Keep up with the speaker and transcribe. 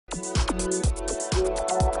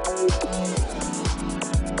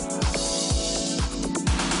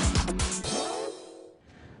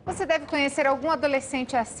Você deve conhecer algum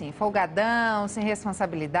adolescente assim, folgadão, sem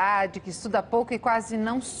responsabilidade, que estuda pouco e quase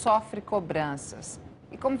não sofre cobranças.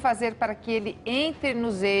 E como fazer para que ele entre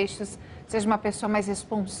nos eixos, seja uma pessoa mais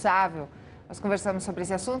responsável? Nós conversamos sobre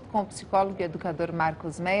esse assunto com o psicólogo e educador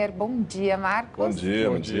Meier. Bom dia, Marcos. Bom dia,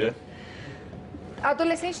 bom dia.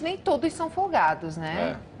 Adolescentes nem todos são folgados,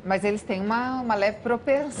 né? Mas eles têm uma leve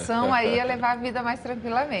propensão aí a levar a vida mais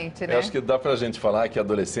tranquilamente, né? Eu acho que dá pra gente falar que a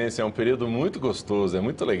adolescência é um período muito gostoso, é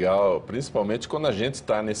muito legal, principalmente quando a gente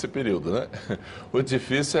está nesse período, né? O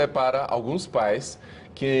difícil é para alguns pais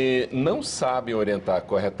que não sabem orientar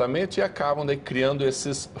corretamente e acabam daí criando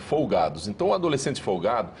esses folgados. Então, o adolescente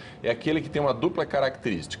folgado é aquele que tem uma dupla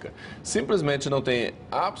característica. Simplesmente não tem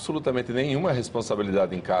absolutamente nenhuma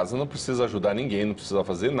responsabilidade em casa, não precisa ajudar ninguém, não precisa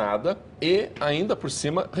fazer nada e, ainda por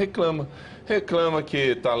cima, reclama. Reclama que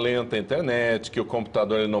está lenta a internet, que o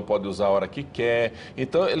computador ele não pode usar a hora que quer.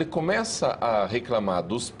 Então, ele começa a reclamar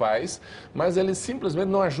dos pais, mas ele simplesmente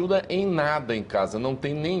não ajuda em nada em casa, não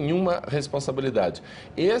tem nenhuma responsabilidade.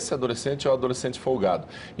 Esse adolescente é o adolescente folgado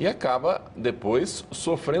e acaba depois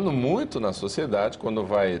sofrendo muito na sociedade quando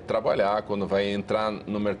vai trabalhar, quando vai entrar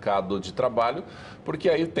no mercado de trabalho, porque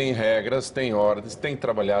aí tem regras, tem ordens, tem que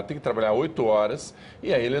trabalhar 8 horas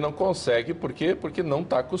e aí ele não consegue, por quê? Porque não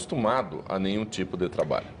está acostumado a nenhum tipo de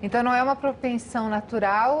trabalho. Então não é uma propensão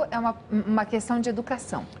natural, é uma questão de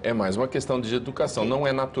educação. É mais uma questão de educação, não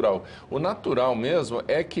é natural. O natural mesmo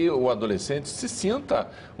é que o adolescente se sinta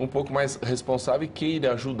um pouco mais responsável e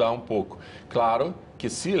queira ajudar um pouco. Claro que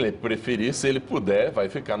se ele preferir, se ele puder, vai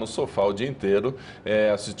ficar no sofá o dia inteiro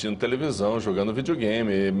assistindo televisão, jogando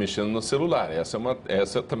videogame, mexendo no celular.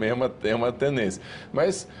 Essa também é uma tendência.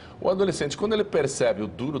 Mas o adolescente, quando ele percebe o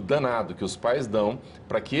duro danado que os pais dão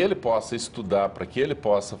para que ele possa estudar, para que ele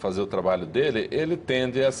possa fazer o trabalho dele, ele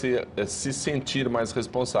tende a se sentir mais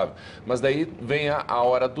responsável. Mas daí vem a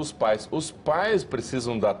hora dos pais. Os pais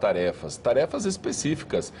precisam dar tarefas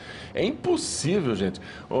específicas. É impossível, gente,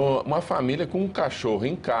 uma família com um cachorro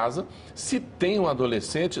em casa, se tem um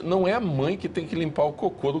adolescente, não é a mãe que tem que limpar o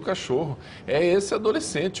cocô do cachorro, é esse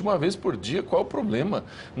adolescente, uma vez por dia. Qual o problema?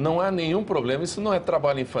 Não há nenhum problema, isso não é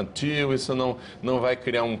trabalho infantil, isso não vai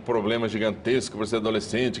criar um problema gigantesco para esse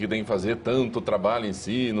adolescente que tem que fazer tanto trabalho em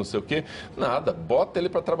si, não sei o quê, nada, bota ele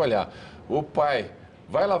para trabalhar. O pai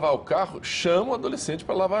vai lavar o carro, chama o adolescente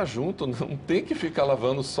para lavar junto. Não tem que ficar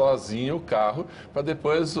lavando sozinho o carro para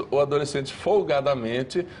depois o adolescente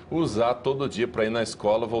folgadamente usar todo dia para ir na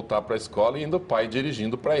escola, voltar para a escola e ainda o pai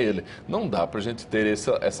dirigindo para ele. Não dá para a gente ter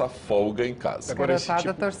essa folga em casa. A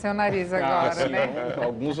garotada torceu o nariz agora, né?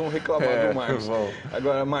 Alguns vão reclamar do Marcos.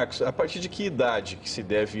 Agora, Marcos, a partir de que idade que se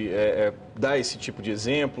deve dar esse tipo de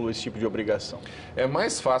exemplo, esse tipo de obrigação? É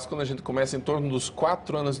mais fácil quando a gente começa em torno dos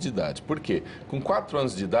 4 anos de idade. Por quê? Com 4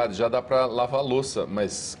 anos de idade já dá para lavar louça,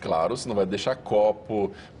 mas claro, você não vai deixar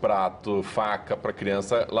copo, prato, faca para a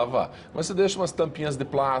criança lavar. Mas você deixa umas tampinhas de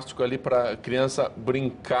plástico ali para a criança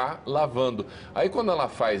brincar lavando. Aí quando ela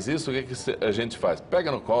faz isso, o que a gente faz?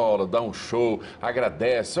 Pega no colo, dá um show,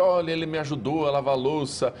 agradece, olha, ele me ajudou a lavar a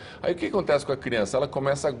louça. Aí o que acontece com a criança? Ela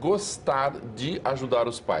começa a gostar de ajudar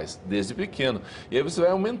os pais, desde pequeno. E aí você vai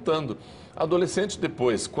aumentando. Adolescente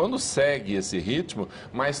depois, quando segue esse ritmo,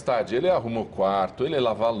 mais tarde ele arruma o quarto, ele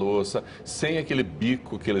lava a louça, sem aquele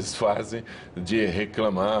bico que eles fazem de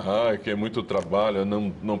reclamar, que é muito trabalho, eu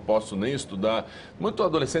não posso nem estudar. Muito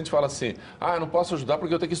adolescente fala assim, eu não posso ajudar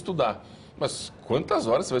porque eu tenho que estudar. Mas quantas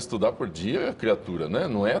horas você vai estudar por dia, criatura, né?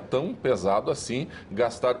 Não é tão pesado assim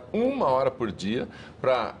gastar 1 hora por dia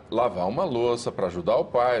para lavar uma louça, para ajudar o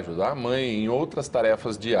pai, ajudar a mãe em outras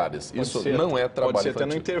tarefas diárias. Isso não é trabalho infantil. Pode ser até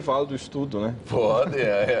no intervalo do estudo, né? Pode,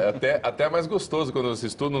 até mais gostoso quando você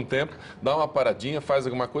estuda um tempo, dá uma paradinha, faz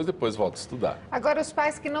alguma coisa e depois volta a estudar. Agora, os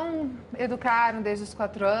pais que não educaram desde os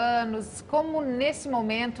 4 anos, como nesse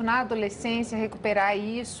momento, na adolescência, recuperar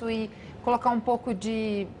isso e colocar um pouco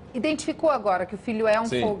de... Identificou agora que o filho é um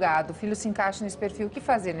folgado, o filho se encaixa nesse perfil, o que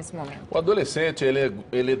fazer nesse momento? O adolescente,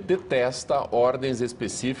 ele detesta ordens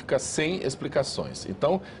específicas sem explicações.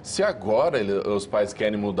 Então, se agora os pais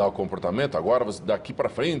querem mudar o comportamento, agora daqui para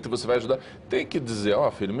frente você vai ajudar, tem que dizer,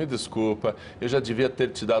 filho, me desculpa, eu já devia ter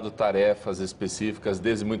te dado tarefas específicas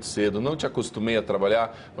desde muito cedo, não te acostumei a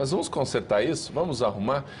trabalhar, mas vamos consertar isso, vamos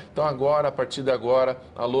arrumar. Então agora, a partir de agora,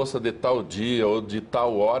 a louça de tal dia ou de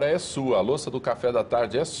tal hora é sua, a louça do café da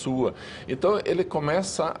tarde é sua. Então ele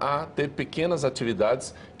começa a ter pequenas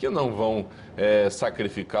atividades que não vão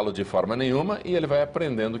sacrificá-lo de forma nenhuma e ele vai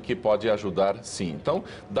aprendendo que pode ajudar sim. Então,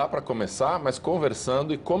 dá para começar, mas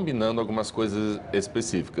conversando e combinando algumas coisas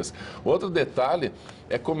específicas. Outro detalhe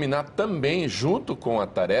é combinar também, junto com a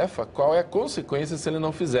tarefa, qual é a consequência se ele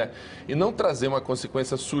não fizer. E não trazer uma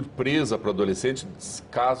consequência surpresa para o adolescente,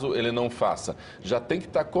 caso ele não faça. Já tem que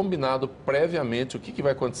estar combinado previamente o que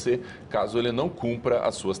vai acontecer caso ele não cumpra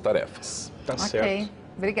as suas tarefas. Tá certo.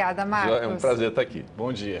 Obrigada, Marcos. É um prazer estar aqui.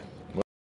 Bom dia.